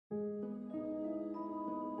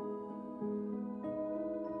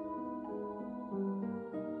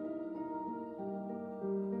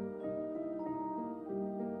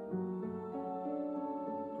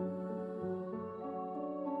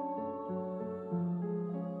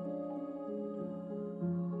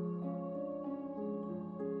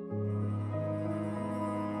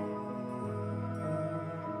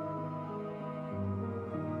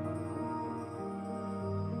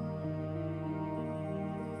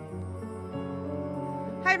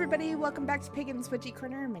Hi, everybody. Welcome back to Pagan's Witchy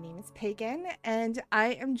Corner. My name is Pagan, and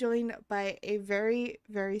I am joined by a very,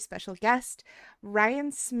 very special guest,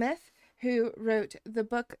 Ryan Smith, who wrote the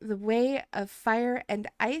book The Way of Fire and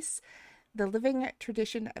Ice, The Living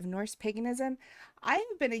Tradition of Norse Paganism. I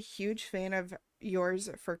have been a huge fan of yours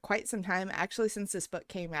for quite some time, actually, since this book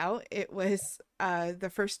came out. It was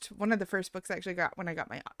one of the first books I actually got when I got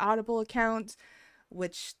my Audible account,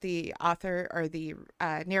 which the author or the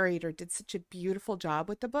narrator did such a beautiful job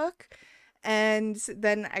with the book. And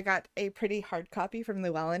then I got a pretty hard copy from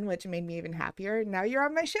Llewellyn, which made me even happier. Now you're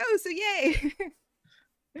on my show, so yay!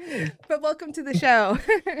 Hey, But welcome to the show.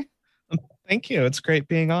 thank you. It's great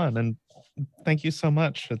being on, and thank you so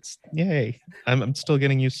much. It's yay. I'm still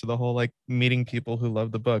getting used to the whole like meeting people who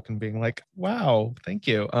love the book and being like, wow, thank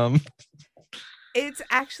you. It's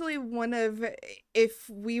actually one of, if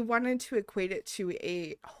we wanted to equate it to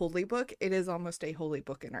a holy book, it is almost a holy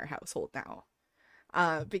book in our household now.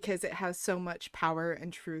 Because it has so much power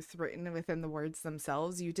and truth written within the words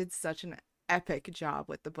themselves. You did such an epic job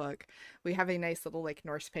with the book. We have a nice little like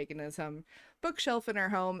Norse paganism bookshelf in our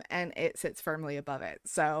home, and it sits firmly above it.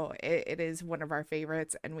 So it is one of our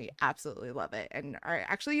favorites, and we absolutely love it and are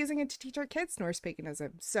actually using it to teach our kids Norse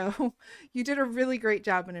paganism. So you did a really great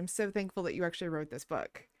job, and I'm so thankful that you actually wrote this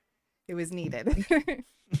book. It was needed. Thank you.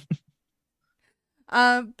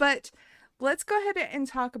 But let's go ahead and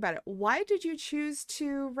talk about it. Why did you choose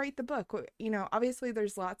to write the book? You know, obviously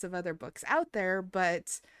there's lots of other books out there,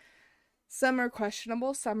 but some are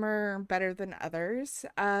questionable, some are better than others.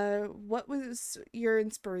 What was your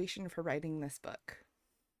inspiration for writing this book?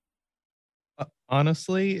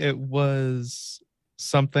 Honestly, it was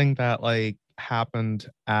something that like happened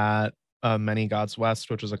at Many Gods West,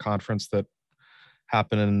 which is a conference that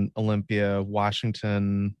happened in Olympia,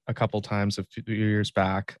 Washington, a couple times a few years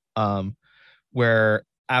back. Where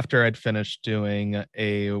after I'd finished doing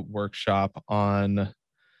a workshop on,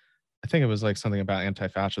 I think it was like something about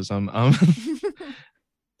anti-fascism.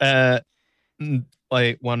 uh,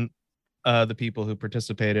 like one the people who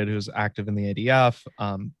participated, who's active in the ADF,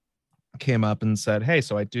 came up and said, "Hey,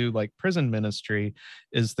 so I do like prison ministry.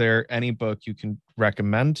 Is there any book you can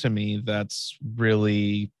recommend to me that's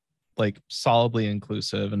really like solidly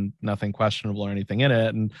inclusive and nothing questionable or anything in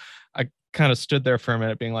it?" And I kind of stood there for a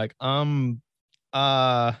minute, being like, uh,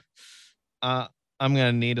 uh, I'm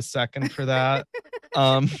gonna need a second for that.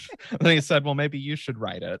 Um, then he said, "Well, maybe you should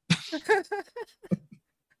write it."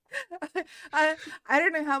 I I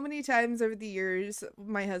don't know how many times over the years,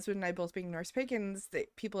 my husband and I both being Norse pagans,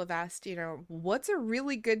 that people have asked, you know, what's a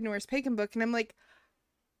really good Norse pagan book? And I'm like,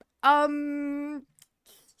 um,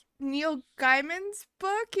 Neil Gaiman's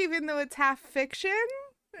book, even though it's half fiction.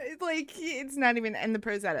 Like it's not even in the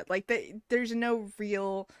prose edit. Like there's no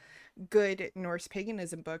real good Norse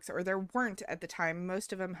paganism books, or there weren't at the time.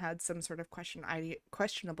 Most of them had some sort of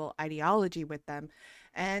questionable ideology with them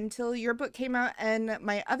until your book came out. And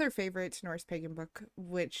my other favorite Norse pagan book,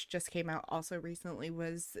 which just came out also recently,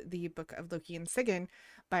 was the Book of Loki and Sigyn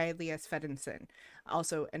by Elias Fedinson.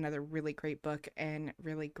 Also, another really great book and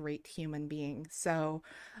really great human being. So,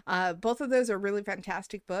 both of those are really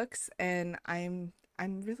fantastic books, and I'm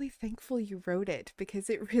really thankful you wrote it because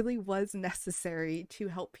it really was necessary to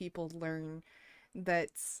help people learn that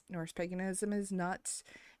Norse paganism is not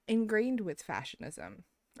ingrained with fascism.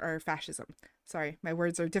 Sorry, my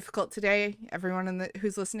words are difficult today. Everyone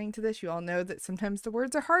who's listening to this, you all know that sometimes the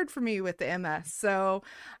words are hard for me with the MS. So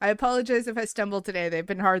I apologize if I stumble today. They've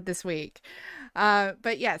been hard this week.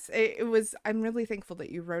 But yes, it was. I'm really thankful that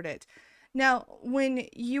you wrote it. Now, when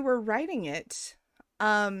you were writing it,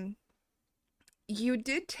 um, you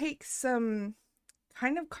did take some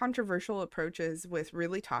kind of controversial approaches with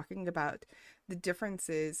really talking about the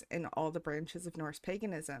differences in all the branches of Norse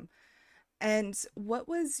paganism. And what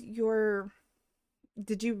was your,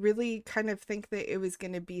 did you really kind of think that it was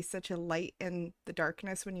going to be such a light in the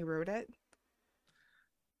darkness when you wrote it?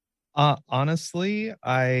 Honestly,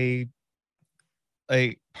 I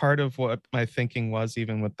like part of what my thinking was,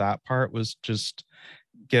 even with that part, was just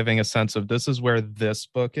giving a sense of this is where this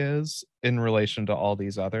book is in relation to all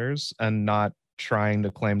these others, and not trying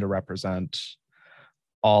to claim to represent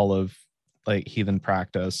all of like heathen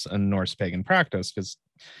practice and Norse pagan practice, because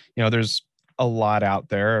there's a lot out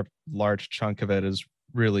there. A large chunk of it is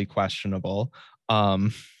really questionable,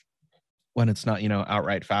 um when it's not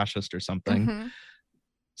outright fascist or something. Mm-hmm.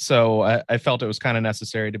 So I felt it was kind of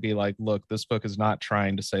necessary to be like, look, this book is not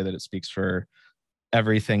trying to say that it speaks for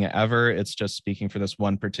everything ever. It's just speaking for this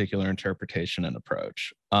one particular interpretation and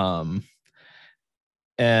approach. And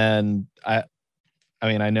I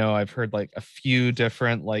mean, I know I've heard like a few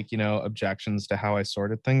different like objections to how I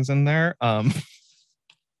sorted things in there.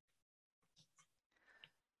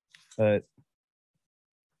 But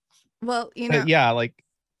Well, yeah, like,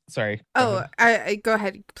 sorry, go oh, ahead. I go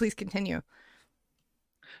ahead, please continue.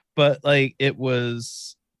 But like it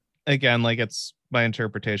was, again, like it's my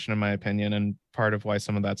interpretation and my opinion, and part of why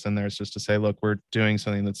some of that's in there is just to say, look, we're doing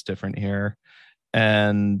something that's different here.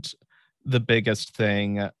 And the biggest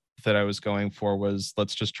thing that I was going for was,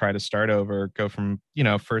 let's just try to start over, go from,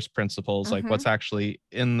 first principles, like Mm-hmm. what's actually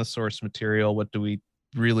in the source material, what do we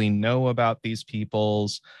really know about these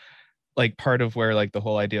peoples. Like part of where like the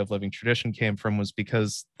whole idea of living tradition came from was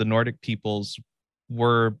because the Nordic peoples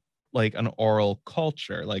were like an oral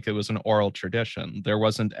culture, like it was an oral tradition. There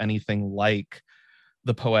wasn't anything like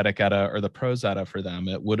the poetic edda or the prose edda for them.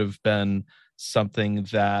 It would have been something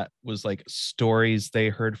that was like stories they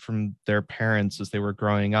heard from their parents as they were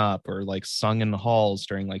growing up, or like sung in halls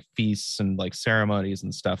during like feasts and like ceremonies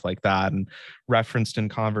and stuff like that, and referenced in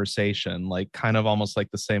conversation, like kind of almost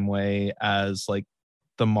like the same way as like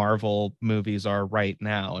the Marvel movies are right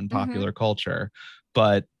now in Mm-hmm. popular culture.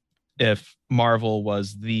 But if Marvel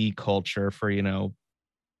was the culture for,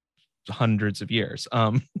 hundreds of years.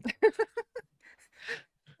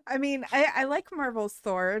 I mean, I like Marvel's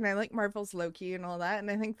Thor and I like Marvel's Loki and all that, and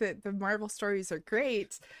I think that the Marvel stories are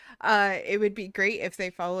great. It would be great if they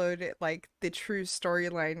followed it, like the true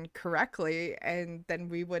storyline correctly, and then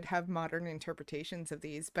we would have modern interpretations of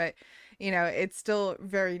these. But it's still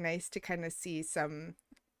very nice to kind of see some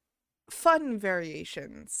fun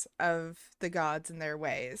variations of the gods and their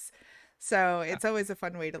ways. So it's always a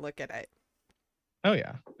fun way to look at it. Oh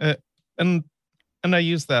yeah. And and I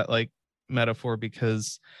use that like metaphor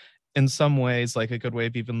because in some ways, like a good way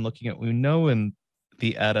of even looking at what we know in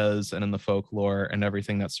the Eddas and in the folklore and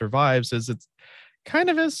everything that survives is it's kind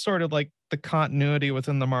of is sort of like the continuity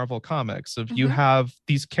within the Marvel comics of you Mm-hmm. have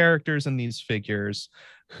these characters and these figures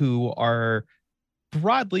who are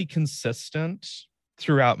broadly consistent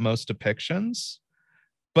throughout most depictions,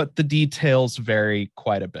 but the details vary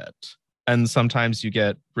quite a bit. And sometimes you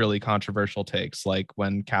get really controversial takes, like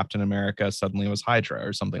when Captain America suddenly was Hydra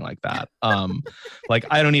or something like that. Like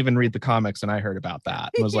I don't even read the comics, and I heard about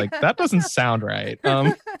that and was like, Yeah. that doesn't sound right.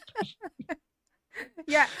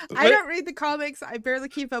 Yeah, I But don't read the comics. I barely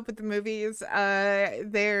keep up with the movies.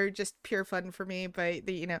 They're just pure fun for me. But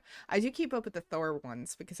I do keep up with the Thor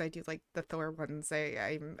ones because I do like the Thor ones.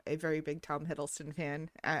 I'm a very big Tom Hiddleston fan.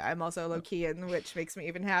 I'm also Lokian, which makes me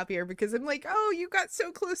even happier because I'm like, oh, you got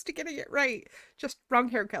so close to getting it right. Just wrong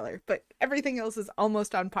hair color, but everything else is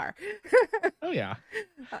almost on par. oh yeah,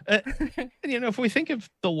 and if we think of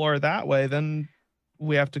the lore that way, then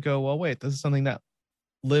we have to go, well, wait, this is something that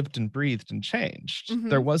lived and breathed and changed.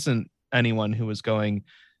 There Hmm. wasn't anyone who was going,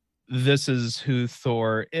 this is who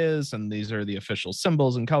Thor is, and these are the official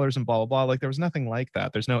symbols and colors and blah blah blah. Like there was nothing like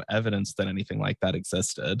that. There's no evidence that anything like that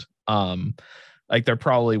existed. Like there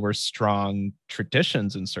probably were strong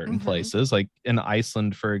traditions in certain Hmm. places, like in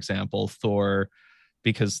Iceland, for example, Thor,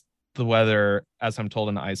 because the weather, as I'm told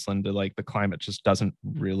in Iceland, like the climate just doesn't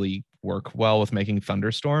really work well with making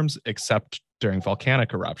thunderstorms, except during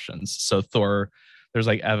volcanic eruptions. So Thor, there's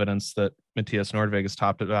like evidence that Matthias Nordvig has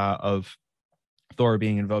talked about of Thor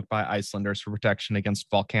being invoked by Icelanders for protection against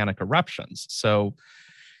volcanic eruptions. So,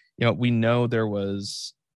 we know there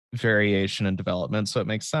was variation and development. So it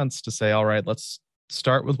makes sense to say, all right, let's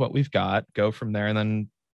start with what we've got, go from there, and then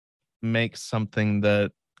make something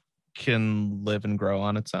that can live and grow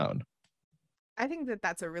on its own. I think that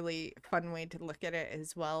that's a really fun way to look at it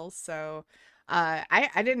as well. So,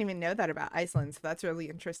 I didn't even know that about Iceland, so that's really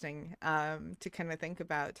interesting to kind of think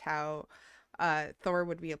about how Thor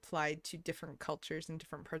would be applied to different cultures in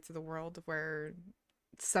different parts of the world where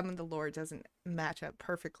some of the lore doesn't match up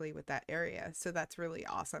perfectly with that area. So that's really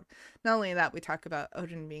awesome. Not only that, we talk about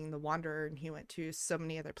Odin being the wanderer and he went to so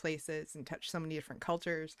many other places and touched so many different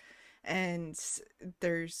cultures. And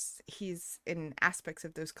he's in aspects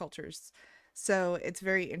of those cultures. So it's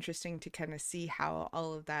very interesting to kind of see how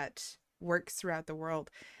all of that works throughout the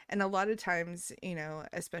world. And a lot of times,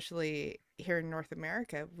 especially here in North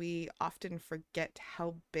America, we often forget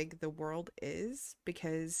how big the world is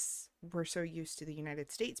because we're so used to the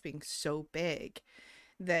United States being so big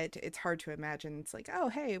that it's hard to imagine. It's like, oh,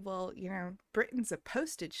 hey, well, Britain's a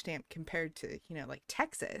postage stamp compared to, like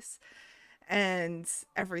Texas and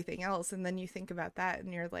everything else. And then you think about that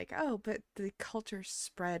and you're like, oh, but the culture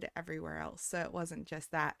spread everywhere else. So it wasn't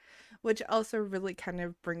just that, which also really kind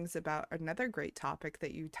of brings about another great topic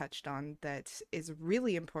that you touched on that is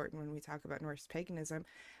really important when we talk about Norse paganism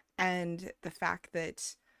and the fact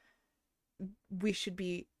that we should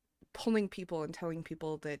be pulling people and telling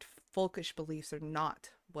people that folkish beliefs are not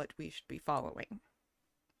what we should be following.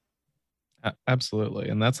 Absolutely.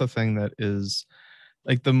 And that's a thing that is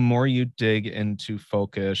like the more you dig into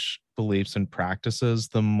folkish beliefs and practices,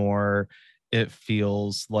 the more it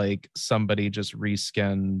feels like somebody just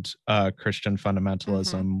reskinned Christian Mm-hmm.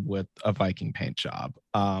 fundamentalism with a Viking paint job.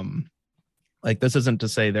 Like this isn't to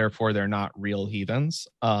say therefore they're not real heathens,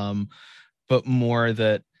 but more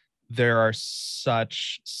that there are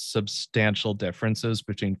such substantial differences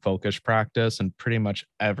between folkish practice and pretty much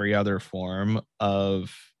every other form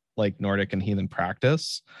of like Nordic and heathen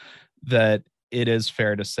practice that it is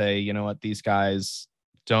fair to say, you know what, these guys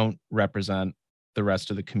don't represent the rest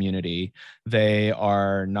of the community. They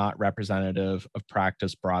are not representative of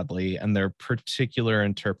practice broadly, and their particular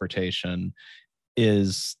interpretation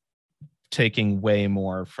is taking way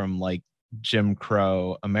more from like Jim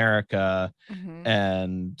Crow America Mm-hmm.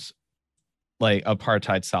 and like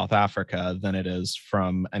apartheid South Africa than it is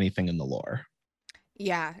from anything in the lore.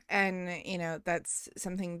 Yeah, and that's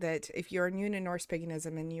something that if you're new to Norse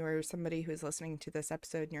paganism and you are somebody who's listening to this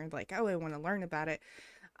episode and you're like, oh, I want to learn about it,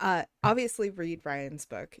 obviously read Ryan's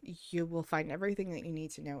book. You will find everything that you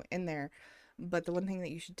need to know in there. But the one thing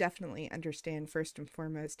that you should definitely understand first and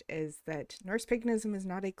foremost is that Norse paganism is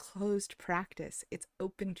not a closed practice. It's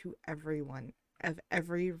open to everyone of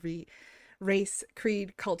every race,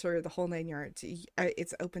 creed, culture, the whole nine yards.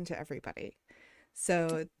 It's open to everybody.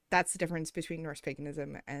 So that's the difference between Norse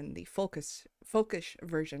paganism and the folkish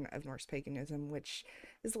version of Norse paganism, which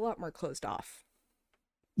is a lot more closed off.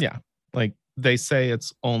 Yeah. Like they say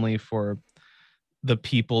it's only for the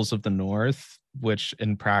peoples of the North, which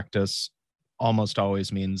in practice almost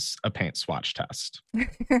always means a paint swatch test.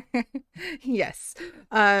 Yes.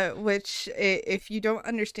 Which if you don't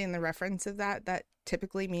understand the reference of that, that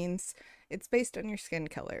typically means it's based on your skin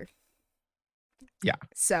color. Yeah.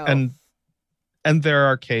 So, And there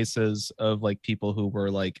are cases of like people who were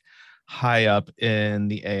like high up in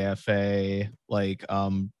the AFA, like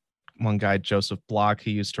one guy Joseph Block, he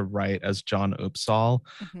used to write as John Upsall.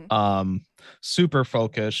 mhm. Um, super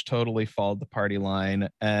folkish, totally followed the party line.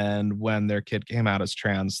 And when their kid came out as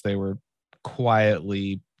trans, they were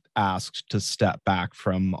quietly asked to step back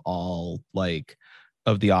from all like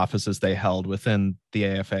of the offices they held within the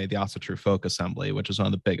AFA, the True Folk Assembly, which is one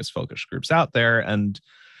of the biggest folkish groups out there, and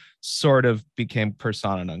sort of became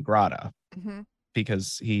persona non grata Mhm.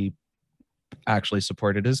 because he actually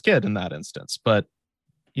supported his kid in that instance. But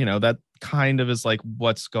you know, that kind of is like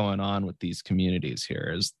what's going on with these communities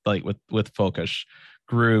here is like with folkish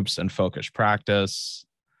groups and folkish practice,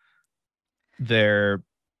 they're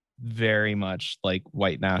very much like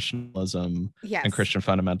white nationalism and Yes. Christian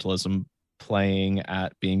fundamentalism playing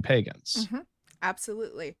at being pagans. Hmm.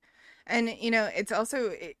 Absolutely. And it's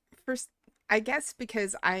also first, I guess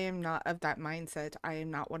because I am not of that mindset. I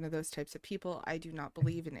am not one of those types of people. I do not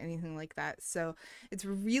believe in anything like that. So it's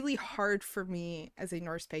really hard for me as a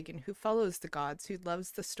Norse pagan who follows the gods, who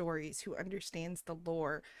loves the stories, who understands the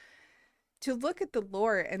lore, to look at the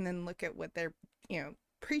lore and then look at what they're,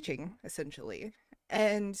 preaching essentially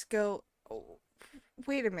and go, oh,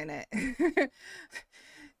 wait a minute.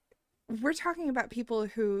 We're talking about people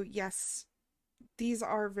who, yes, these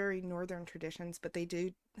are very northern traditions, but they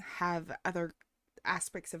do have other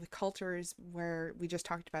aspects of cultures where we just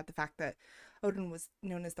talked about the fact that Odin was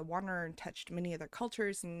known as the Wanderer and touched many other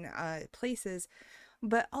cultures and places,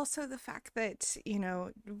 but also the fact that,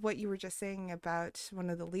 what you were just saying about one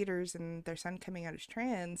of the leaders and their son coming out as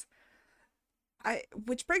trans,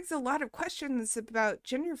 which brings a lot of questions about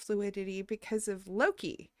gender fluidity because of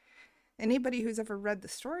Loki. Anybody who's ever read the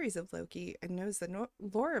stories of Loki and knows the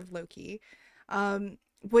lore of Loki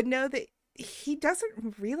would know that he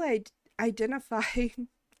doesn't really identify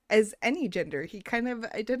as any gender. He kind of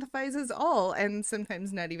identifies as all, and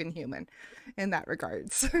sometimes not even human in that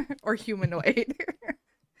regards, or humanoid.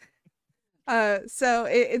 So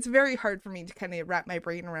it's very hard for me to kind of wrap my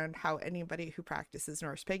brain around how anybody who practices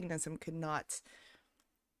Norse paganism could not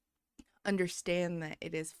understand that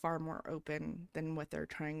it is far more open than what they're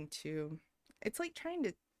trying to. It's like trying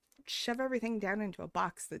to shove everything down into a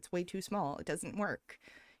box that's way too small. It doesn't work.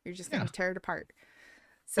 You're just going Yeah. to tear it apart.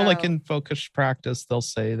 Well, like So, in folkish practice, they'll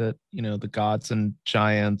say that, you know, the gods and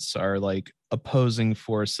giants are like opposing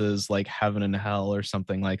forces like heaven and hell or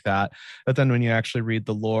something like that. But then when you actually read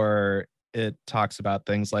the lore, it talks about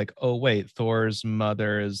things like, oh, wait, Thor's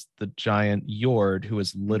mother is the giant Jord, who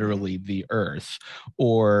is mhm. literally the earth.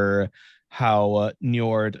 Or how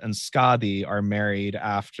Njord and Skadi are married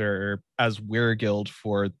after as Weirgild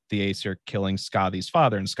for the Aesir killing Skadi's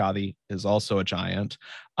father, and Skadi is also a giant.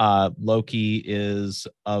 Loki is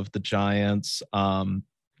of the giants.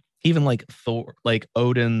 Even like Thor, like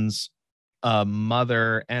Odin's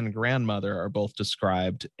mother and grandmother are both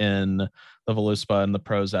described in the Voluspa and the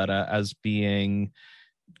Prose Edda as being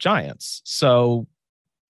giants. So,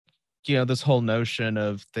 this whole notion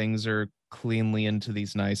of things are cleanly into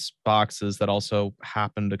these nice boxes that also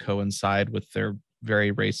happen to coincide with their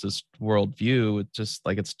very racist worldview,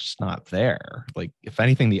 it's just not there. Like, if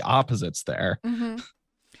anything, the opposite's there. Mm-hmm.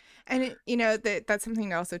 And that's something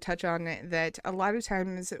to also touch on, that a lot of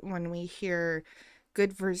times when we hear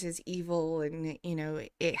good versus evil, and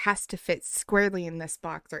it has to fit squarely in this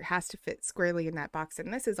box, or it has to fit squarely in that box,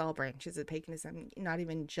 and this is all branches of paganism, not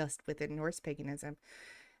even just within Norse paganism.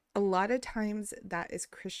 A lot of times that is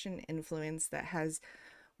Christian influence that has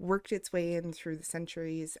worked its way in through the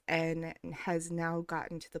centuries and has now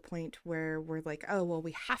gotten to the point where we're like, oh well,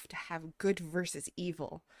 we have to have good versus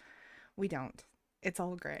evil. We don't. It's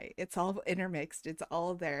all gray, it's all intermixed, it's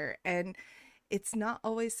all there, and it's not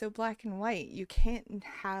always so black and white. You can't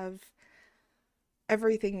have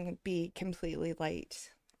everything be completely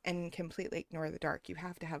light and completely ignore the dark. You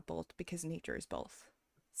have to have both, because nature is both.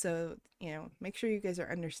 So, make sure you guys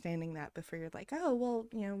are understanding that before you're like, oh, well,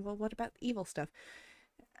 well, what about the evil stuff?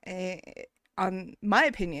 Eh, on my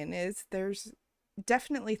opinion is there's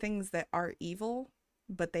definitely things that are evil,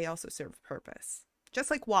 but they also serve a purpose. Just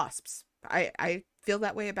like wasps. I feel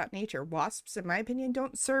that way about nature. Wasps, in my opinion,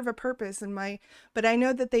 don't serve a purpose but I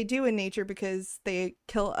know that they do in nature because they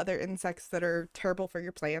kill other insects that are terrible for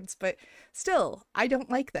your plants, but still, I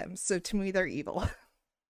don't like them. So to me, they're evil.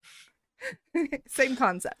 Same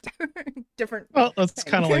concept. Different Well, it's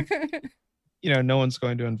kind thing. of like, no one's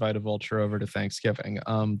going to invite a vulture over to Thanksgiving.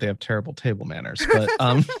 They have terrible table manners, but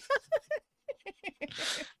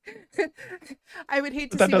I would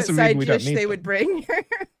hate to that see what doesn't mean side we don't dish need they them. would bring.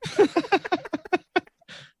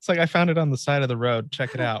 It's like, I found it on the side of the road.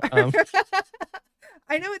 Check it out.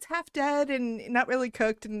 I know it's half dead and not really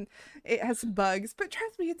cooked and it has some bugs, but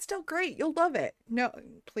trust me, it's still great. You'll love it. No,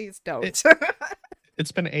 please it, don't.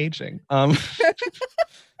 it's been aging.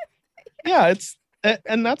 Yeah,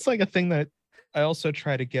 and that's like a thing that I also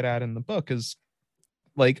try to get at in the book, is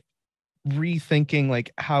like rethinking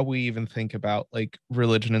like how we even think about like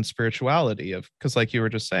religion and spirituality, of because like you were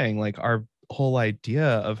just saying, like our whole idea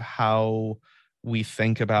of how we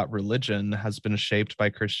think about religion has been shaped by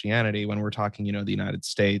Christianity when we're talking, the United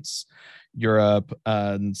States, Europe,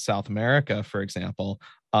 and South America, for example.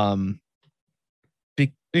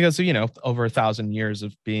 Because over 1,000 years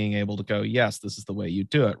of being able to go, yes, this is the way you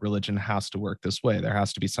do it. Religion has to work this way. There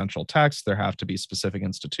has to be central text. There have to be specific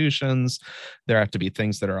institutions. There have to be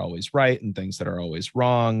things that are always right and things that are always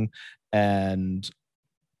wrong, and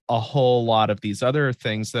a whole lot of these other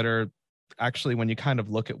things that are actually, when you kind of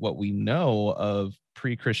look at what we know of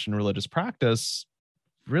pre-Christian religious practice,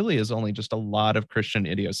 really is only just a lot of Christian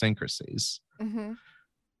idiosyncrasies. Mm-hmm.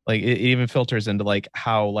 Like it even filters into like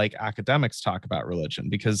how like academics talk about religion,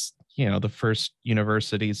 because the first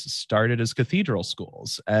universities started as cathedral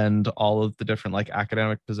schools, and all of the different like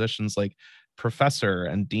academic positions like professor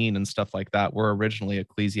and dean and stuff like that were originally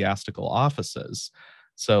ecclesiastical offices.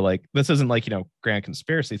 So like this isn't like grand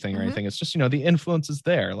conspiracy thing or Mm-hmm. anything. It's just the influence is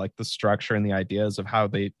there, like the structure and the ideas of how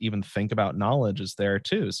they even think about knowledge is there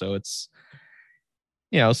too. So it's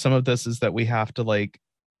some of this is that we have to like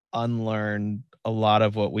unlearn a lot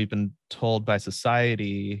of what we've been told by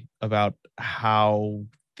society about how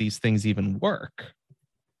these things even work.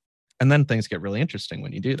 And then things get really interesting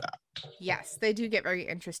when you do that. Yes, they do get very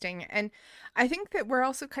interesting. And I think that we're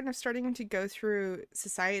also kind of starting to go through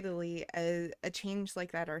societally a change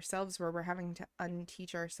like that ourselves, where we're having to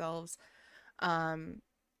unteach ourselves um,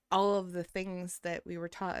 all of the things that we were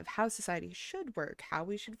taught of how society should work, how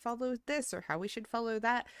we should follow this or how we should follow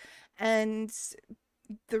that. And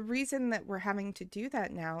the reason that we're having to do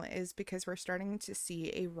that now is because we're starting to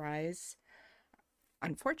see a rise,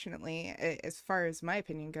 unfortunately, as far as my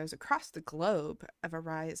opinion goes, across the globe, of a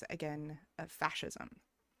rise again of fascism.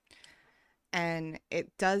 And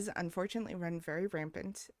it does unfortunately run very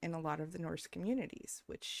rampant in a lot of the Norse communities,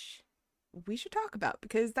 which we should talk about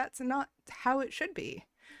because that's not how it should be.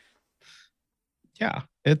 Yeah,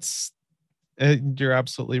 you're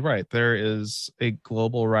absolutely right. There is a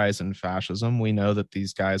global rise in fascism. We know that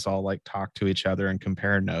these guys all like talk to each other and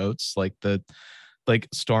compare notes. Like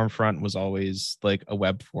Stormfront was always like a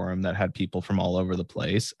web forum that had people from all over the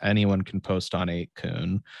place. Anyone can post on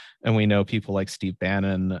 8kun. And we know people like Steve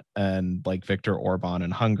Bannon and like Viktor Orban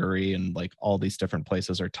in Hungary and like all these different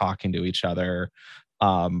places are talking to each other.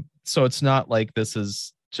 So it's not like this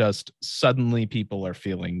is just suddenly people are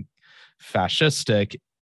feeling fascistic,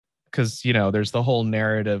 because there's the whole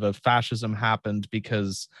narrative of fascism happened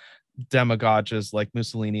because demagogues like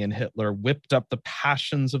Mussolini and Hitler whipped up the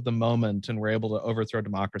passions of the moment and were able to overthrow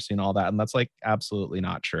democracy and all that. And that's like absolutely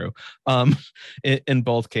not true. Um, in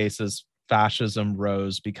both cases, fascism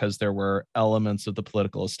rose because there were elements of the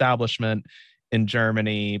political establishment in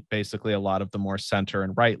Germany, basically a lot of the more center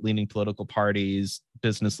and right leaning political parties,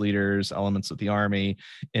 business leaders, elements of the army.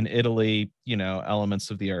 In Italy, elements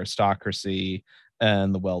of the aristocracy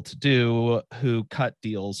and the well to do who cut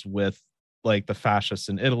deals with like the fascists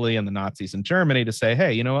in Italy and the Nazis in Germany to say,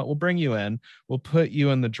 hey, you know what? We'll bring you in. We'll put you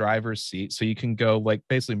in the driver's seat so you can go like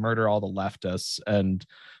basically murder all the leftists and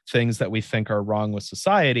things that we think are wrong with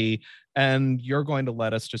society. And you're going to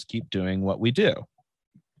let us just keep doing what we do.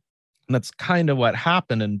 And that's kind of what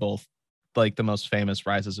happened in both like the most famous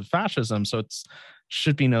rises of fascism. So it's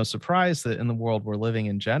should be no surprise that in the world we're living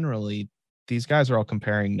in generally, these guys are all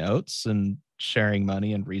comparing notes and sharing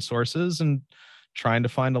money and resources and trying to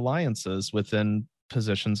find alliances within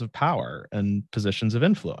positions of power and positions of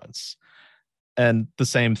influence. And the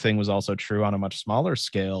same thing was also true on a much smaller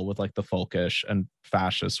scale with like the folkish and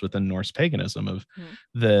fascists within Norse paganism of Mhm.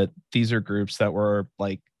 that these are groups that were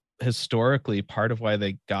like historically part of why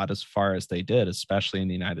they got as far as they did, especially in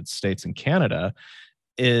the United States and Canada,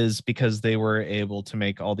 is because they were able to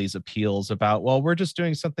make all these appeals about, well, we're just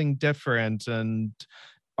doing something different and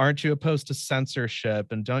aren't you opposed to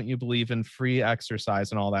censorship and don't you believe in free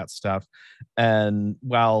exercise and all that stuff, and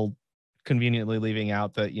while conveniently leaving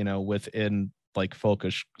out that within like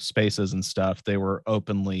folkish spaces and stuff they were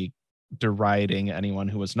openly deriding anyone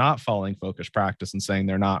who was not following folkish practice and saying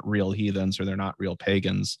they're not real heathens or they're not real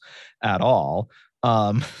pagans at all.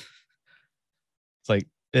 It's like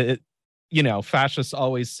fascists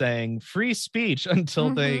always saying free speech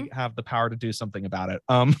until Mhm. they have the power to do something about it.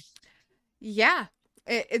 Yeah,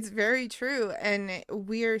 it's very true. And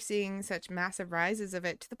we are seeing such massive rises of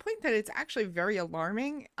it to the point that it's actually very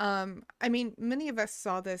alarming. I mean, many of us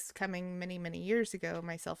saw this coming many, many years ago,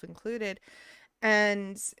 myself included.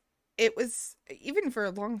 And it was, even for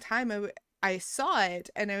a long time, I saw it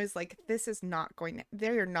and I was like, this is not going to,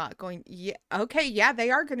 they are not going, yeah, okay, yeah, they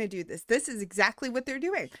are going to do this. This is exactly what they're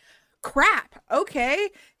doing. Crap. Okay,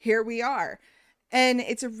 here we are. And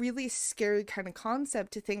it's a really scary kind of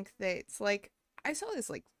concept to think that it's like, I saw this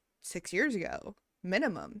like 6 years ago,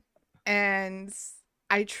 minimum. And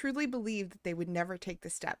I truly believe that they would never take the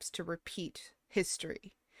steps to repeat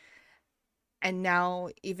history. And now,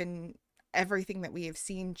 even everything that we have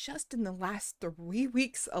seen just in the last 3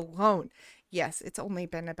 weeks alone. Yes, it's only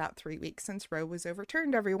been about 3 weeks since Roe was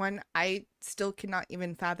overturned, everyone. I still cannot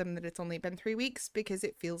even fathom that it's only been 3 weeks because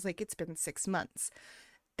it feels like it's been 6 months.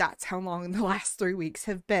 That's how long the last 3 weeks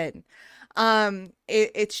have been.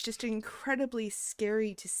 It's just incredibly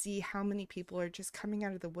scary to see how many people are just coming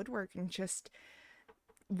out of the woodwork and just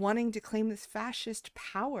wanting to claim this fascist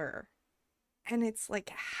power. And it's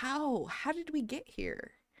like, how did we get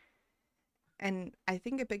here? And I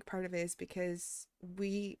think a big part of it is because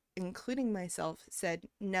we, including myself, said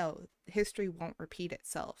no, history won't repeat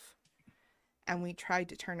itself, and we tried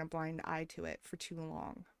to turn a blind eye to it for too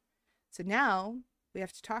long. So now we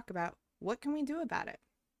have to talk about, what can we do about it?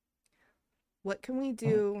 What can we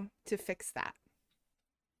do to fix that?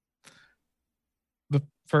 The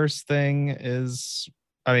first thing is,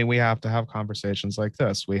 I mean, we have to have conversations like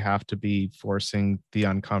this. We have to be forcing the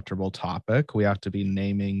uncomfortable topic. We have to be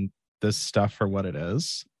naming this stuff for what it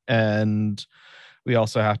is. And we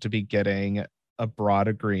also have to be getting a broad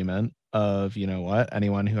agreement of, you know what,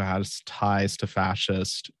 anyone who has ties to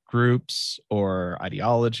fascist groups or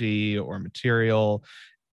ideology or material,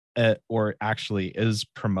 or actually is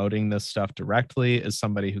promoting this stuff directly, is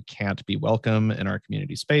somebody who can't be welcome in our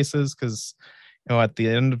community spaces. Because at the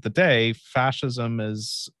end of the day, fascism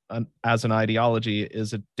as an ideology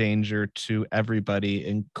is a danger to everybody,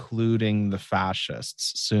 including the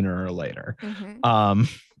fascists, sooner or later. Mm-hmm. um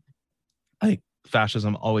like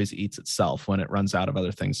fascism always eats itself when it runs out of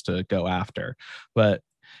other things to go after. But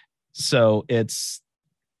so it's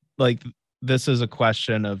like, this is a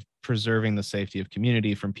question of preserving the safety of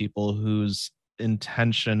community from people whose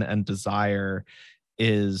intention and desire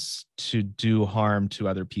is to do harm to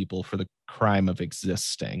other people for the crime of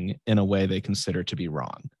existing in a way they consider to be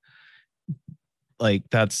wrong. Like,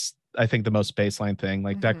 that's, I think, the most baseline thing.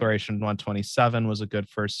 Like, Mm-hmm. Declaration 127 was a good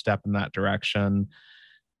first step in that direction.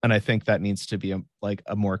 And I think that needs to be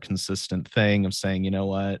a more consistent thing of saying, you know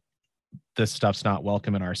what, this stuff's not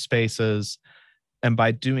welcome in our spaces. And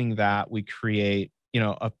by doing that, we create,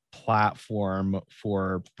 a platform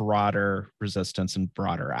for broader resistance and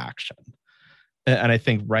broader action. And I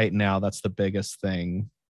think right now that's the biggest thing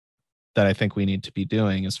that I think we need to be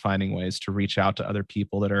doing, is finding ways to reach out to other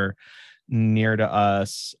people that are near to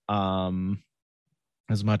us,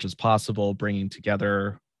 as much as possible, bringing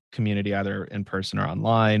together community either in person or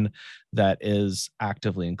online that is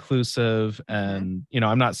actively inclusive. Mm-hmm. And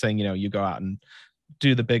I'm not saying you go out and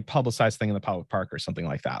do the big publicized thing in the public park or something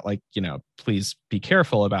like that. Like, please be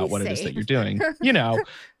careful Be about what it is that safe. you're doing. Be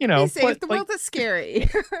safe. But The like, world is scary.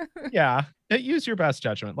 yeah, use your best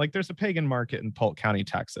judgment. Like, there's a pagan market in Polk County,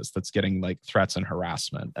 Texas, that's getting like threats and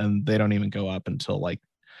harassment, and they don't even go up until like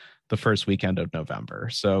the first weekend of November.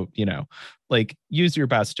 So, like, use your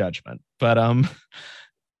best judgment. But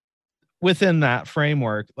within that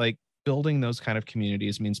framework, like, building those kind of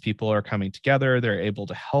communities means people are coming together, they're able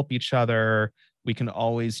to help each other. We can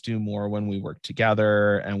always do more when we work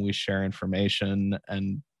together and we share information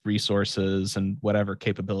and resources and whatever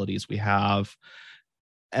capabilities we have.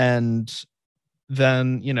 And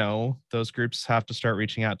then, those groups have to start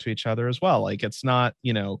reaching out to each other as well. Like, it's not,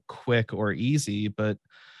 quick or easy, but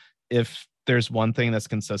if there's one thing that's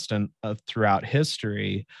consistent throughout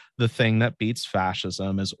history, the thing that beats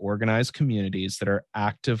fascism is organized communities that are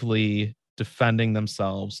actively defending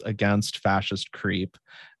themselves against fascist creep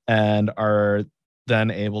and are then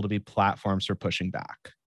able to be platforms for pushing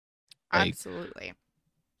back. Like, Absolutely.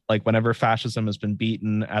 whenever fascism has been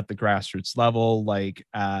beaten at the grassroots level, like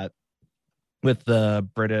with the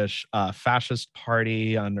British fascist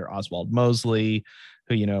party under Oswald Mosley,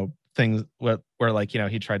 who, things where like,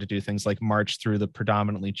 he tried to do things like march through the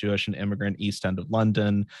predominantly Jewish and immigrant East End of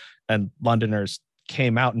London, and Londoners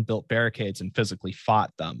came out and built barricades and physically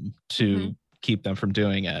fought them Mm-hmm. to keep them from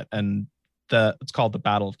doing it. And it's called the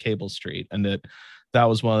Battle of Cable Street. And that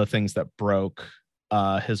was one of the things that broke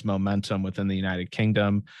his momentum within the United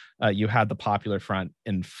Kingdom. You had the Popular Front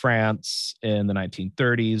in France in the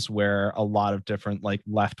 1930s, where a lot of different like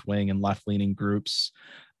left wing and left leaning groups,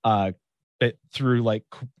 through like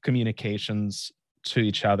communications to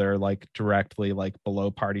each other, like directly, like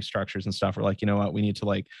below party structures and stuff, are like, you know what, we need to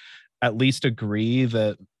like at least agree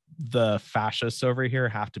that the fascists over here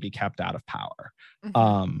have to be kept out of power.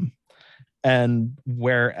 Mm-hmm. And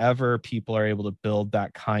wherever people are able to build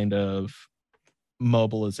that kind of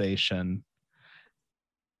mobilization,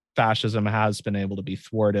 fascism has been able to be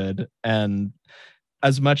thwarted. And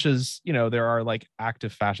as much as there are like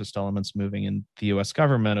active fascist elements moving in the US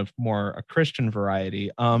government of more a Christian variety,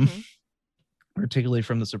 Mm-hmm. particularly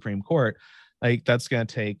from the Supreme Court, like, that's going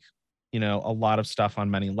to take a lot of stuff on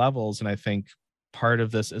many levels. And I think part of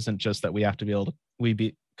this isn't just that we have to be able to we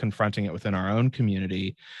be confronting it within our own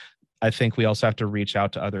community. I think we also have to reach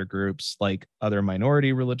out to other groups, like other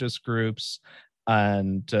minority religious groups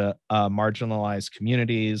and marginalized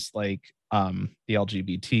communities, like the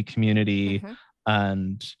LGBT community, Mm-hmm.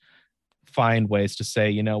 and find ways to say,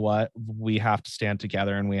 you know what, we have to stand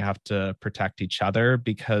together and we have to protect each other,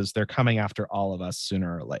 because they're coming after all of us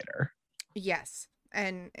sooner or later. Yes.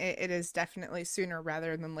 And it is definitely sooner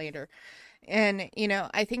rather than later. And,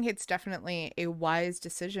 I think it's definitely a wise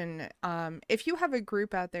decision. If you have a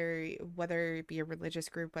group out there, whether it be a religious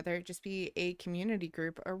group, whether it just be a community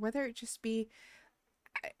group, or whether it just be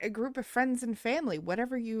a group of friends and family,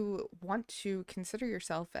 whatever you want to consider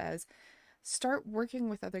yourself as, start working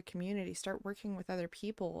with other communities, start working with other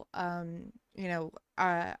people. The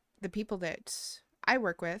people that I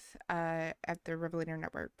work with at the Revelator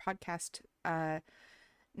Network podcast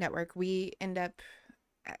network, we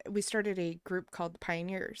started a group called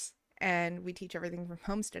Pioneers, and we teach everything from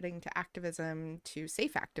homesteading to activism to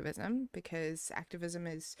safe activism, because activism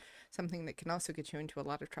is something that can also get you into a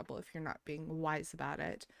lot of trouble if you're not being wise about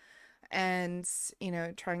it. And,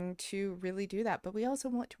 trying to really do that. But we also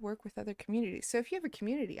want to work with other communities. So if you have a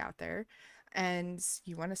community out there and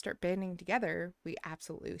you want to start banding together, we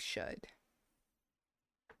absolutely should.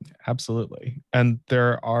 Absolutely. And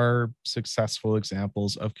there are successful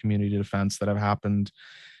examples of community defense that have happened,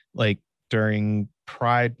 like during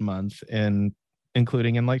Pride Month,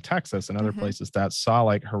 including in like Texas and other Mm-hmm. places that saw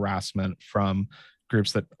like harassment from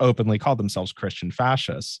groups that openly called themselves Christian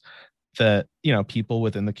fascists, that people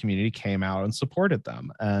within the community came out and supported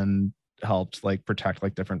them and helped like protect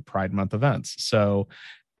like different Pride Month events. So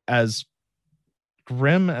as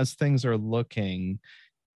grim as things are looking,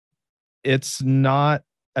 it's not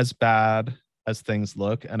as bad as things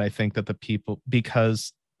look. And I think that the people,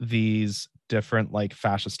 because these different like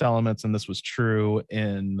fascist elements, and this was true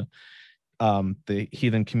in the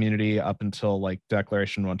heathen community up until like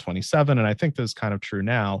Declaration 127, and I think this is kind of true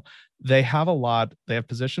now, they have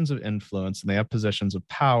positions of influence and they have positions of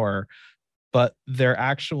power, but their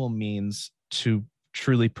actual means to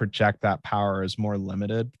truly project that power is more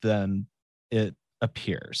limited than it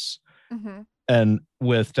appears. Mm-hmm. And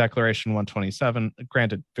with Declaration 127,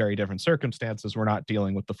 granted, very different circumstances, we're not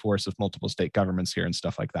dealing with the force of multiple state governments here and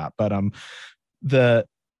stuff like that. But the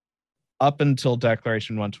up until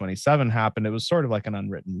Declaration 127 happened, it was sort of like an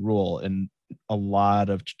unwritten rule in a lot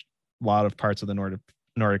of parts of the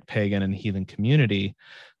Nordic pagan and heathen community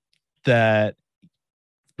that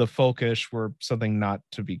the folkish were something not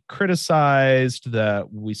to be criticized,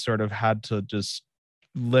 that we sort of had to just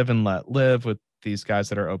live and let live with these guys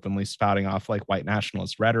that are openly spouting off like white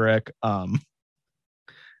nationalist rhetoric,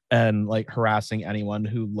 and like harassing anyone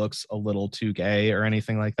who looks a little too gay or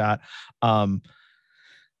anything like that,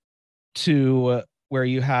 to where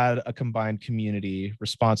you had a combined community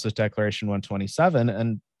response to Declaration 127.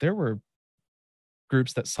 And there were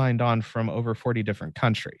groups that signed on from over 40 different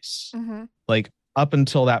countries. Mm-hmm. Like up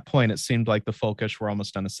until that point, it seemed like the folkish were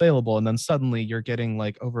almost unassailable. And then suddenly you're getting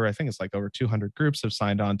like over, I think it's like over 200 groups have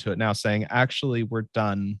signed on to it now saying, actually, we're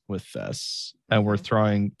done with this and we're Mm-hmm.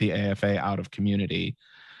 throwing the AFA out of community.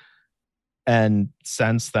 And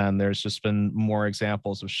since then, there's just been more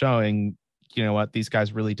examples of showing, you know what, these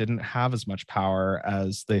guys really didn't have as much power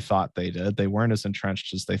as they thought they did. They weren't as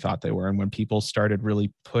entrenched as they thought they were. And when people started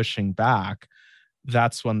really pushing back,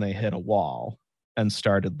 that's when they hit a wall and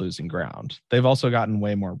started losing ground. They've also gotten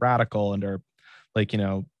way more radical and are like,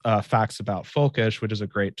 Facts About Folkish, which is a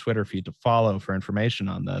great Twitter feed to follow for information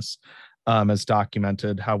on this, has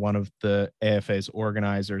documented how one of the AFA's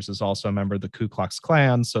organizers is also a member of the Ku Klux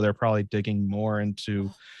Klan. So they're probably digging more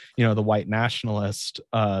into, the white nationalist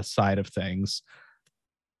side of things,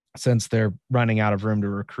 since they're running out of room to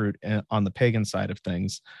recruit on the pagan side of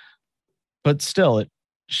things. But still, it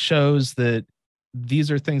shows that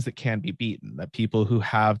these are things that can be beaten, that people who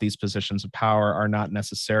have these positions of power are not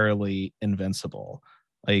necessarily invincible.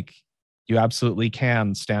 Like, you absolutely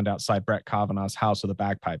can stand outside Brett Kavanaugh's house with a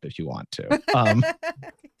bagpipe if you want to.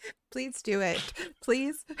 Please do it.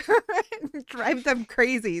 Please drive them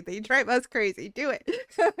crazy. They drive us crazy. Do it.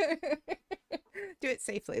 Do it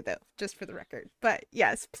safely, though, just for the record. But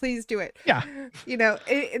yes, please do it. Yeah,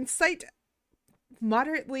 Incite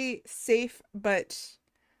moderately safe but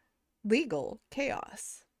legal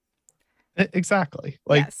chaos. exactly.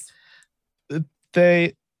 Like, Yes.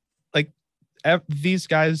 they like these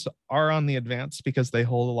guys are on the advance because they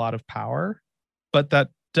hold a lot of power, but that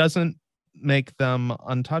doesn't make them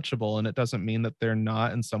untouchable, and it doesn't mean that they're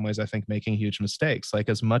not in some ways, I think, making huge mistakes. Like,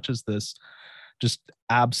 as much as this just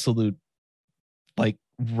absolute like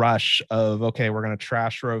rush of, okay, we're going to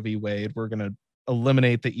trash Roe v. Wade, we're going to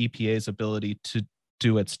eliminate the EPA's ability to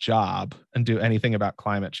do its job and do anything about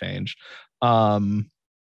climate change, and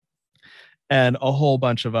a whole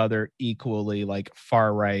bunch of other equally like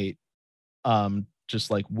far right, just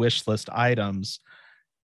like wish list items.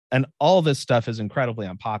 And all this stuff is incredibly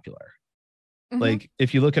unpopular. Mm-hmm. Like,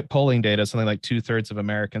 if you look at polling data, something like 2/3 of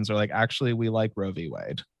Americans are like, actually, we like Roe v.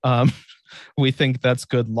 Wade. We think that's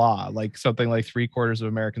good law. Like, something like 3/4 of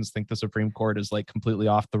Americans think the Supreme Court is like completely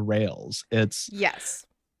off the rails. It's Yes.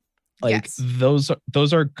 like Yes.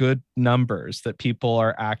 those are good numbers that people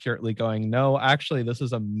are accurately going, no, actually, this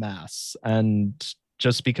is a mess. And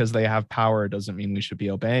just because they have power doesn't mean we should be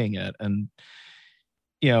obeying it. And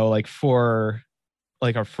like for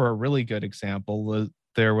a really good example,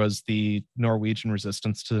 there was the Norwegian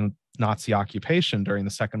resistance to Nazi occupation during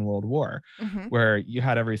the Second World War, Mm-hmm. where you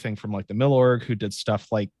had everything from like the Milorg, who did stuff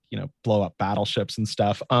like, blow up battleships and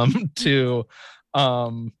stuff, to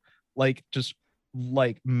like just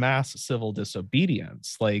like mass civil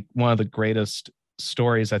disobedience. Like, one of the greatest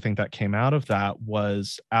stories I think that came out of that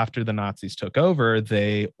was after the Nazis took over,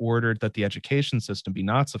 they ordered that the education system be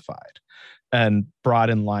Nazified and brought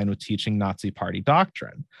in line with teaching Nazi party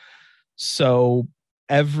doctrine. So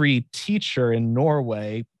every teacher in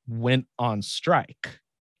Norway went on strike.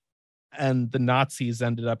 And the Nazis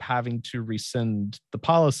ended up having to rescind the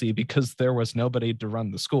policy because there was nobody to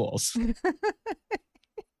run the schools.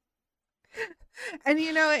 And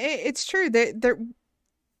it's true that they're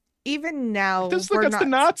even now Just look, we're it's the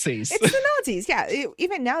not. Nazis. It's the Nazis. Yeah.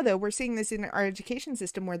 Even now, though, we're seeing this in our education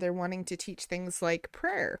system where they're wanting to teach things like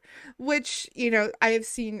prayer, which, I have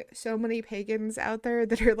seen so many pagans out there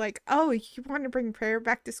that are like, oh, you want to bring prayer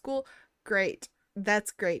back to school? Great.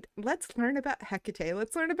 That's great. Let's learn about Hecate.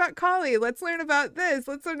 Let's learn about Kali. Let's learn about this.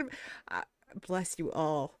 Let's learn. Bless you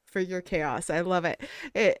all for your chaos. I love it.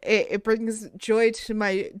 It brings joy to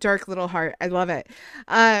my dark little heart. I love it.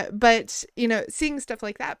 But seeing stuff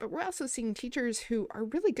like that, but we're also seeing teachers who are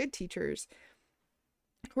really good teachers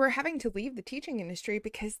who are having to leave the teaching industry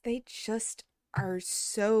because they just are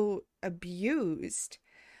so abused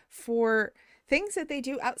for things that they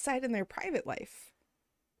do outside in their private life.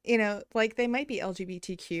 like they might be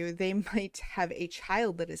LGBTQ, they might have a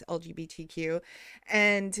child that is LGBTQ,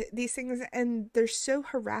 and these things, and they're so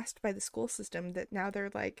harassed by the school system that now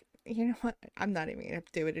they're like, you know what, I'm not even gonna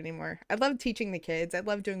do it anymore. I love teaching the kids, I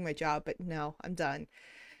love doing my job, but no, I'm done.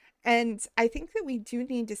 And I think that we do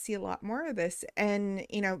need to see a lot more of this. And,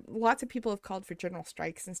 lots of people have called for general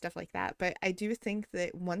strikes and stuff like that. But I do think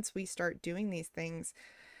that once we start doing these things,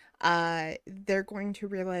 they're going to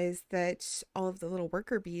realize that all of the little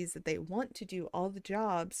worker bees that they want to do all the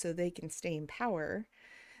jobs so they can stay in power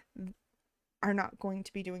are not going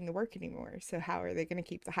to be doing the work anymore. So how are they going to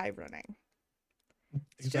keep the hive running?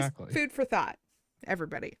 It's just Exactly. food for thought,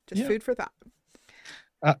 everybody. Just Yeah. food for thought.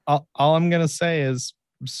 All I'm gonna say is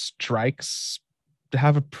strikes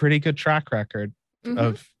have a pretty good track record Mm-hmm.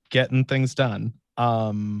 of getting things done.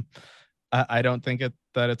 I don't think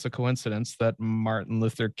that it's a coincidence that Martin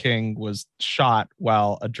Luther King was shot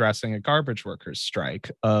while addressing a garbage workers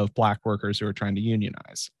strike of black workers who were trying to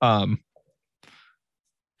unionize,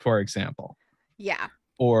 for example, Yeah.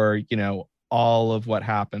 or all of what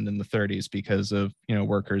happened in the 30s because of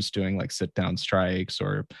workers doing like sit down strikes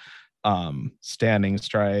or standing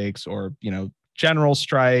strikes, or general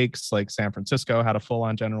strikes. Like San Francisco had a full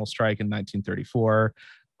on general strike in 1934,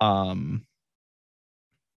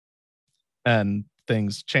 and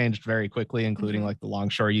things changed very quickly, including Mm-hmm. like the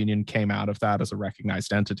Longshore Union came out of that as a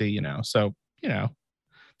recognized entity. So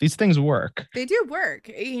these things work. They do work,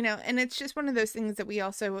 and it's just one of those things that we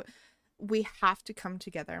have to come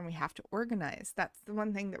together and we have to organize. That's the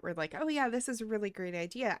one thing that we're like, oh yeah, this is a really great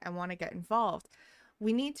idea. I want to get involved.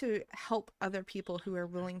 We need to help other people who are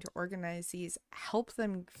willing to organize these, help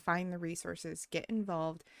them find the resources, get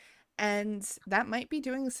involved, and that might be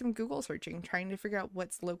doing some Google searching, trying to figure out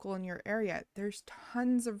what's local in your area. There's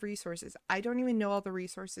tons of resources. I don't even know all the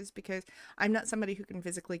resources because I'm not somebody who can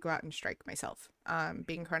physically go out and strike myself.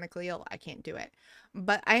 Being chronically ill, I can't do it.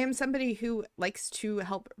 But I am somebody who likes to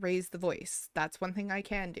help raise the voice. That's one thing I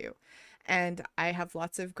can do. And I have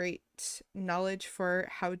lots of great knowledge for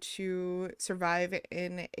how to survive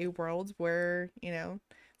in a world where,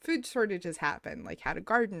 food shortages happen, like how to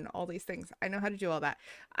garden, all these things. I know how to do all that.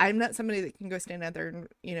 I'm not somebody that can go stand out there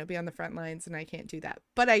and, be on the front lines, and I can't do that.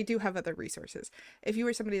 But I do have other resources. If you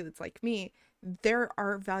are somebody that's like me, there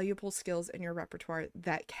are valuable skills in your repertoire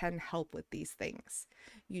that can help with these things.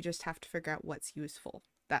 You just have to figure out what's useful.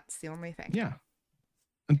 That's the only thing. Yeah.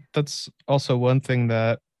 And that's also one thing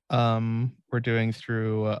that we're doing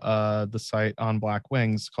through the site On Black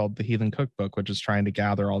Wings called the Heathen Cookbook, which is trying to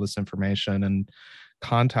gather all this information and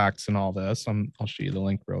contacts and all this. I'll show you the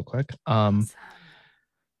link real quick. Awesome.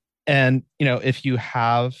 And if you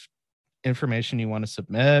have information you want to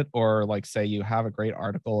submit, or like say you have a great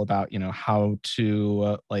article about how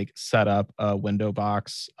to like set up a window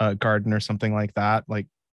box garden or something like that, like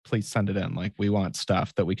please send it in. Like we want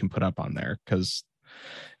stuff that we can put up on there, because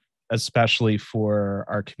especially for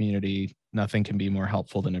our community, nothing can be more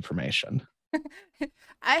helpful than information.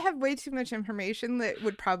 I have way too much information that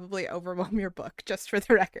would probably overwhelm your book, just for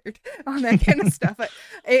the record, on that kind of stuff.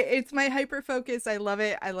 It's my hyper focus. I love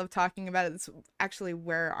it. I love talking about it. It's actually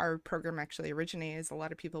where our program actually originated. Is a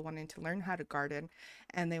lot of people wanted to learn how to garden,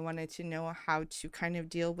 and they wanted to know how to kind of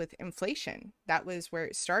deal with inflation. That was where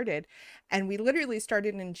it started, and we literally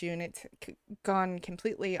started in June. It's gone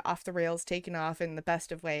completely off the rails, taken off in the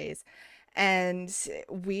best of ways, and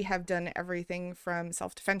we have done everything from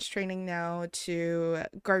self defense training now to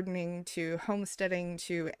gardening to homesteading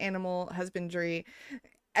to animal husbandry,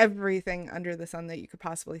 everything under the sun that you could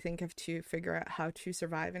possibly think of to figure out how to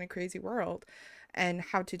survive in a crazy world and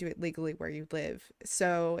how to do it legally where you live.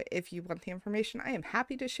 So if you want the information, I am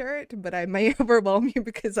happy to share it, but I may overwhelm you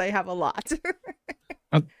because I have a lot.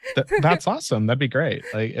 Uh, that's awesome. That'd be great.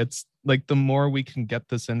 Like it's like the more we can get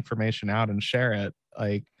this information out and share it,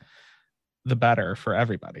 like the better for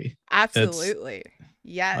everybody. It's Absolutely. like,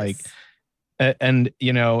 Yes. and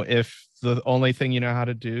if the only thing you know how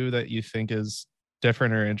to do that you think is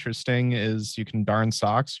different or interesting is you can darn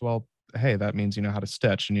socks, well, hey, that means you know how to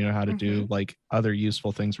stitch and you know how to Mm-hmm. do like other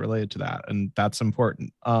useful things related to that, and that's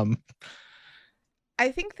important.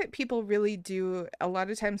 I think that people really do a lot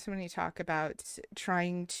of times when you talk about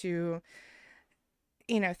trying to,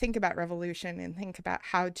 think about revolution and think about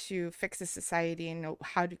how to fix a society and know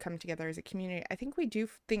how to come together as a community. I think we do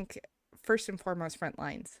think first and foremost front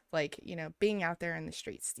lines, like, being out there in the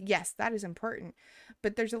streets. Yes, that is important,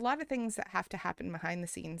 but there's a lot of things that have to happen behind the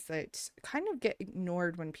scenes that kind of get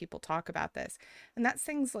ignored when people talk about this. And that's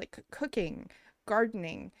things like cooking,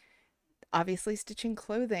 gardening, obviously stitching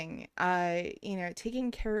clothing,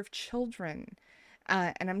 taking care of children,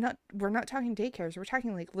 And we're not talking daycares, we're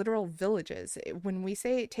talking like literal villages. When we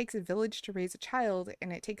say it takes a village to raise a child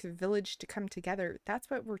and it takes a village to come together, that's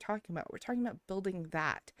what we're talking about. We're talking about building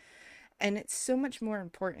that. And it's so much more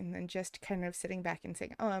important than just kind of sitting back and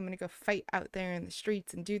saying, oh, I'm going to go fight out there in the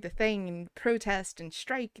streets and do the thing and protest and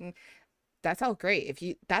strike. And that's all great. If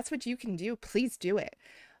you, that's what you can do, please do it.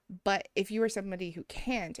 But if you are somebody who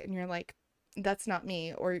can't and you're like, that's not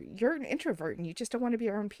me, or you're an introvert and you just don't want to be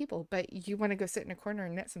around people, but you want to go sit in a corner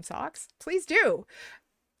and knit some socks, please do.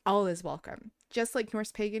 All is welcome. Just like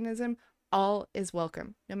Norse paganism, all is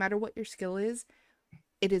welcome. No matter what your skill is,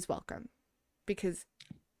 it is welcome because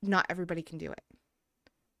not everybody can do it.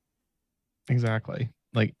 Exactly.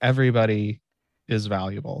 Like everybody is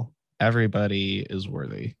valuable. Everybody is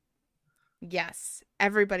worthy. Yes,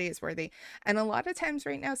 everybody is worthy. And a lot of times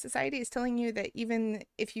right now, society is telling you that even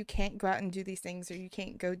if you can't go out and do these things or you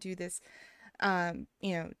can't go do this,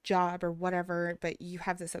 job or whatever, but you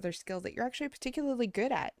have this other skill that you're actually particularly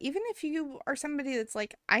good at. Even if you are somebody that's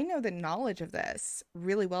like, I know the knowledge of this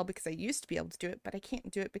really well because I used to be able to do it, but I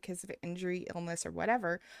can't do it because of injury, illness, or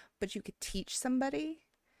whatever, but you could teach somebody,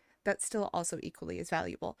 that's still also equally as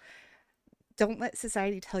valuable. Don't let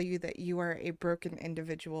society tell you that you are a broken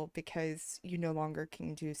individual because you no longer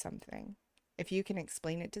can do something. If you can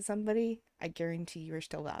explain it to somebody, I guarantee you are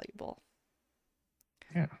still valuable.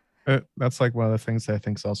 Yeah. That's like one of the things that I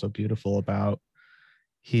think is also beautiful about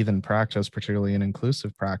heathen practice, particularly in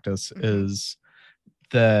inclusive practice, Mm-hmm. is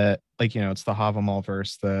that, like, it's the Havamal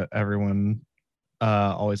verse that everyone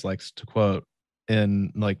always likes to quote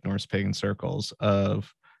in like Norse pagan circles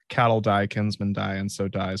of cattle die, kinsmen die, and so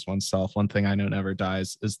dies oneself. One thing I know never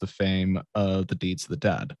dies is the fame of the deeds of the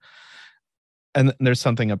dead. And there's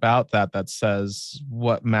something about that that says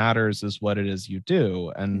what matters is what it is you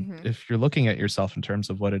do. And Mm-hmm. if you're looking at yourself in terms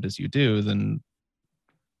of what it is you do, then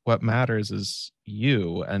what matters is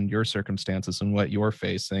you and your circumstances and what you're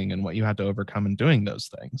facing and what you had to overcome in doing those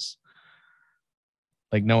things.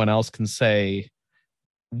 Like no one else can say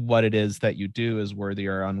what it is that you do is worthy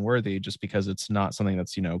or unworthy just because it's not something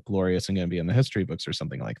that's, glorious and going to be in the history books or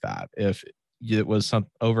something like that. If it was some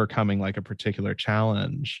overcoming like a particular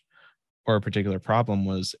challenge or a particular problem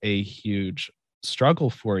was a huge struggle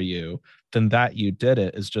for you, then that you did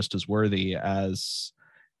it is just as worthy as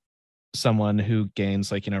someone who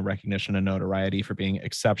gains like, recognition and notoriety for being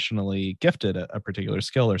exceptionally gifted at a particular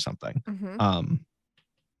skill or something. Mm-hmm. Um,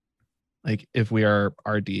 like if we are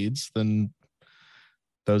our deeds, then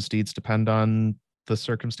those deeds depend on the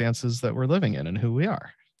circumstances that we're living in and who we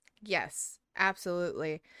are. Yes,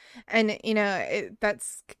 absolutely. And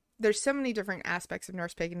that's there's so many different aspects of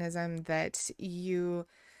Norse paganism that you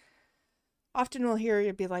often will hear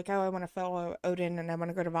you be like, "Oh, I want to follow Odin and I want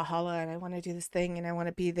to go to Valhalla and I want to do this thing and I want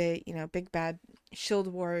to be the, big bad shield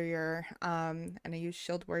warrior." And I use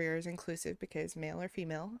shield warrior as inclusive because male or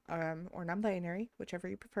female, or non-binary, whichever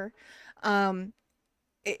you prefer. Um,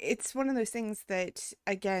 it's one of those things that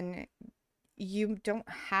again, you don't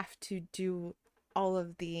have to do all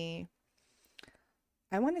of the,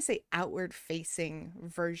 I want to say, outward facing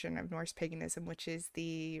version of Norse paganism, which is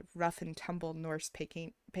the rough and tumble Norse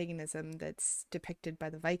paganism that's depicted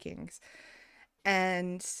by the Vikings.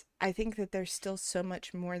 And I think that there's still so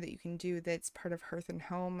much more that you can do that's part of hearth and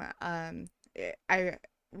home. I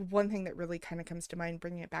One thing that really kind of comes to mind,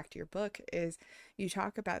 bringing it back to your book, is you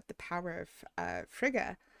talk about the power of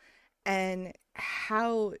Frigga and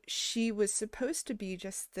how she was supposed to be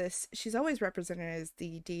just this. She's always represented as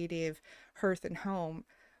the deity of hearth and home,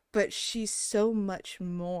 but she's so much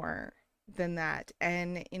more than that.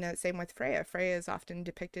 And same with Freya. Freya is often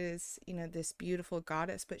depicted as this beautiful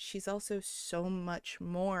goddess, but she's also so much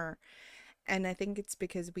more. And I think it's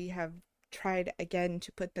because we have tried again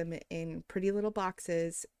to put them in pretty little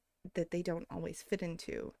boxes that they don't always fit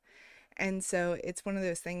into. And so it's one of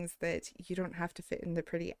those things that you don't have to fit in the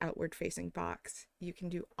pretty outward facing box. You can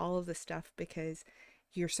do all of the stuff because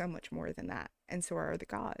you're so much more than that. And so are the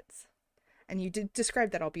gods. And you did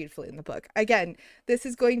describe that all beautifully in the book. Again, this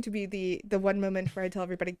is going to be the one moment where I tell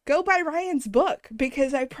everybody, go buy Ryan's book,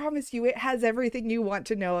 because I promise you it has everything you want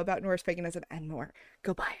to know about Norse paganism and more.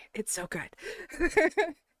 Go buy it. It's so good.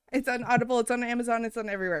 It's on Audible, it's on Amazon, it's on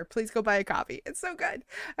everywhere. Please go buy a copy. It's so good.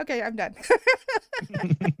 Okay, I'm done.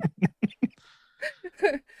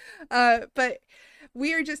 But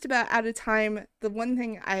we are just about out of time. The one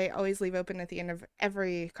thing I always leave open at the end of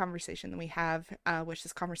every conversation that we have, which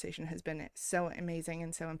this conversation has been so amazing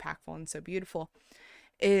and so impactful and so beautiful,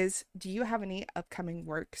 is do you have any upcoming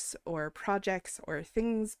works or projects or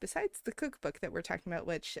things besides the cookbook that we're talking about,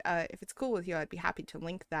 which, if it's cool with you, I'd be happy to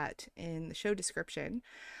link that in the show description.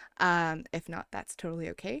 If not, that's totally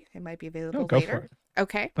okay. It might be No, available go for later. it.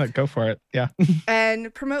 Okay. Go for it. Yeah.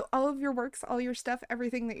 And promote all of your works, all your stuff,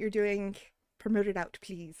 everything that you're doing. Promote it out,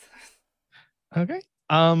 please. Okay.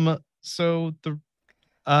 So the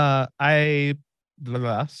I blah,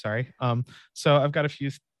 blah, sorry. So I've got a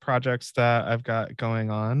few projects that I've got going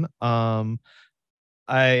on.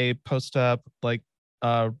 I post up like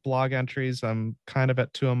blog entries. I'm kind of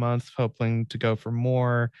at 2 a month, hoping to go for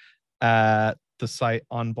more at the site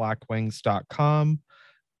onblackwings.com.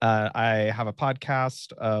 I have a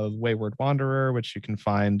podcast, Wayward Wanderer, which you can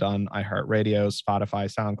find on iHeartRadio,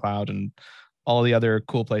 Spotify, SoundCloud, and all the other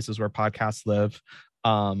cool places where podcasts live.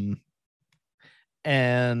 Um,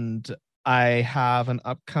 and I have an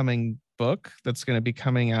upcoming book that's going to be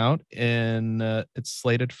coming out in, it's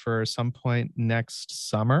slated for some point next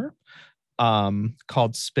summer,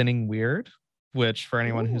 called Spinning Weird, which for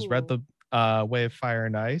anyone who's read Ooh. the Way of Fire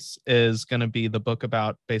and Ice is going to be the book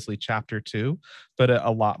about basically chapter two, but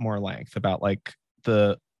a lot more length about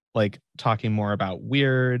the like talking more about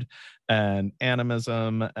weird and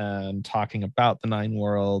animism and talking about the nine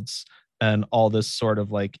worlds and all this sort of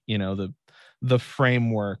the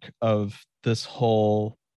framework of this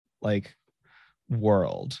whole like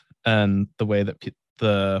world and the way that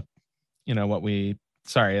the what we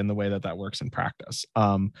sorry and the way that that works in practice.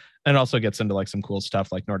 And it also gets into like some cool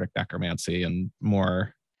stuff like Nordic necromancy and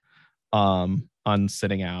more on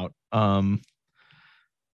sitting out and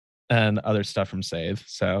other stuff from Save.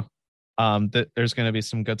 So there's going to be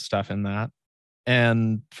some good stuff in that.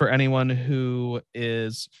 And for anyone who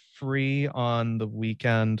is free on the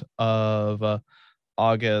weekend of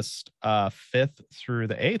August 5th through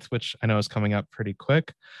the 8th, which I know is coming up pretty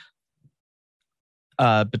quick,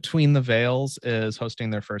 Between the Veils is hosting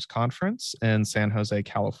their first conference in San Jose,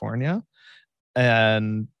 California.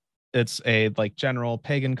 And it's a like general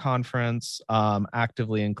pagan conference,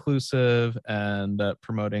 actively inclusive and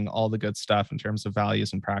promoting all the good stuff in terms of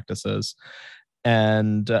values and practices.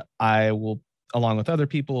 And I will, along with other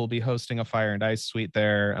people, will be hosting a Fire and Ice suite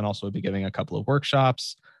there and also be giving a couple of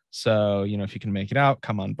workshops. So, if you can make it out,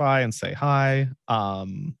 come on by and say hi.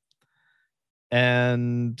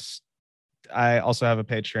 And I also have a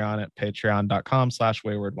Patreon at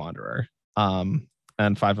patreon.com/wayward wanderer.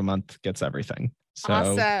 And 5 a month gets everything. So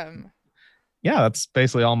Awesome. yeah, that's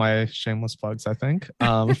basically all my shameless plugs, I think.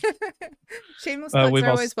 Shameless plugs We've are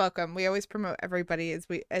also, always welcome. We always promote everybody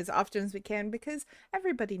as often as we can because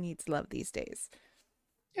everybody needs love these days.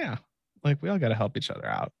 yeah, like we all got to help each other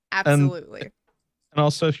out. And Absolutely.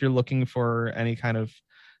 also if you're looking for any kind of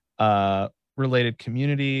uh related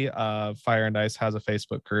community, Fire and Ice has a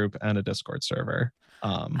Facebook group and a Discord server.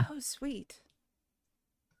 Um, Oh, sweet.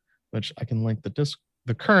 which I can link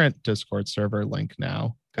the current Discord server link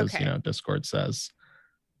now because Okay. Discord says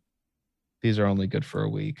these are only good for a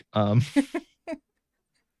week.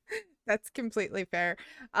 That's completely fair.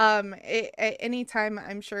 At any time,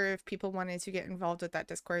 I'm sure if people wanted to get involved with that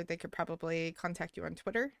Discord, they could probably contact you on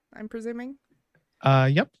Twitter, I'm presuming.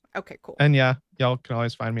 Yep. Okay, cool. And yeah, y'all can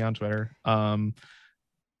always find me on Twitter.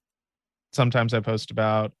 Sometimes I post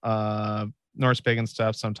about Norse pagan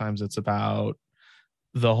stuff. Sometimes it's about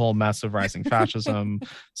the whole mess of rising fascism.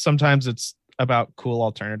 Sometimes it's about cool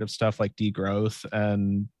alternative stuff like degrowth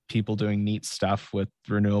and people doing neat stuff with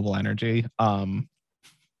renewable energy.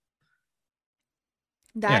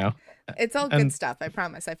 You That know, it's all good and stuff. I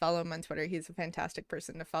promise. I follow him on Twitter. He's a fantastic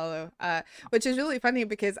person to follow. Which is really funny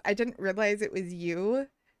because I didn't realize it was you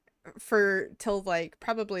for till like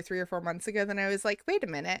probably 3 or 4 months ago. Then I was like, wait a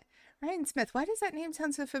minute, Ryan Smith. Why does that name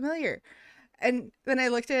sound so familiar? And then I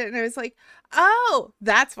looked at it and I was like, oh,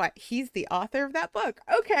 that's why he's the author of that book.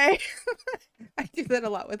 Okay. I do that a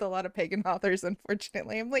lot with a lot of pagan authors,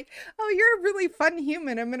 unfortunately. I'm like, oh, you're a really fun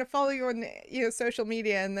human. I'm gonna follow you on social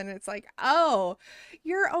media, and then it's like, oh,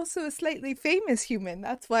 you're also a slightly famous human.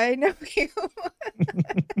 That's why I know you.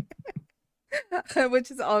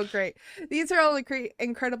 Which is all great. These are all great,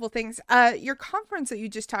 incredible things. Your conference that you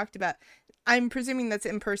just talked about, I'm presuming that's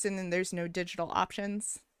in person and there's no digital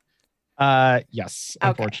options. yes, Okay.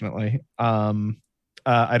 unfortunately.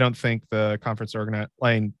 I don't think the conference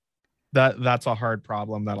like that's a hard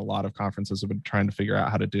problem that a lot of conferences have been trying to figure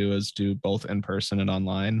out how to do is do both in person and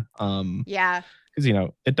online. Yeah.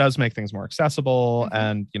 Because it does make things more accessible, Hmm.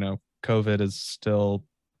 and COVID is still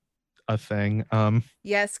a thing.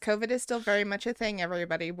 Yes, COVID is still very much a thing.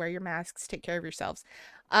 Everybody, wear your masks. Take care of yourselves.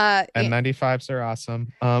 And 95s are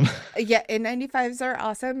awesome. Yeah, N95s are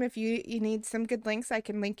awesome. If you need some good links, I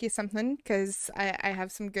can link you something because I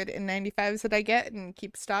have some good N95s that I get and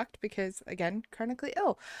keep stocked because again, chronically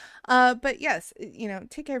ill. But yes,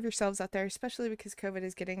 take care of yourselves out there, especially because COVID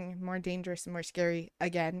is getting more dangerous and more scary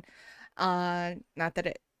again. Not that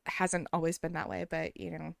it hasn't always been that way, but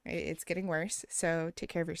it's getting worse. So take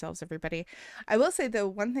care of yourselves, everybody. I will say, though,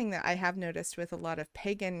 one thing that I have noticed with a lot of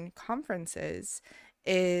pagan conferences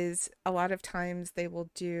is a lot of times they will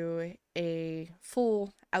do a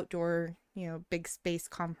full outdoor, big space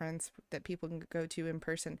conference that people can go to in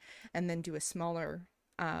person, and then do a smaller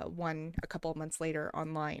one a couple of months later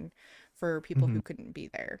online for people Hmm. who couldn't be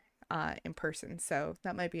there in person. So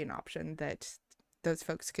that might be an option that those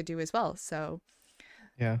folks could do as well. So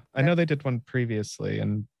Yeah, I that know they did one previously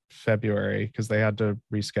in February because they had to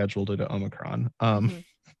reschedule due to Omicron. mhm.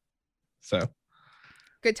 So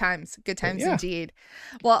Good but times yeah, indeed.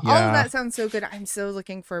 Well, all of yeah, that sounds so good. I'm so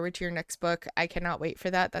looking forward to your next book. I cannot wait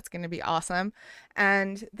for that. That's going to be awesome.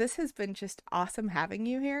 And this has been just awesome having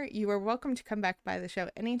you here. You are welcome to come back by the show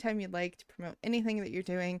anytime you'd like to promote anything that you're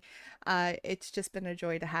doing. It's just been a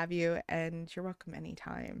joy to have you, and you're welcome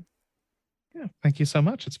anytime. yeah. Thank you so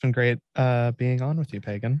much. It's been great being on with you,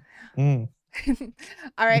 Pagan. Mm.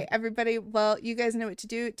 All right, everybody. Well, you guys know what to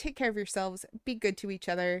do. Take care of yourselves. Be good to each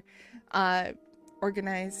other. Uh,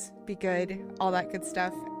 Organize, be good, all that good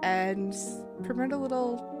stuff, and promote a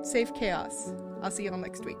little safe chaos. I'll see you all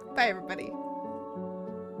next week. Bye, everybody.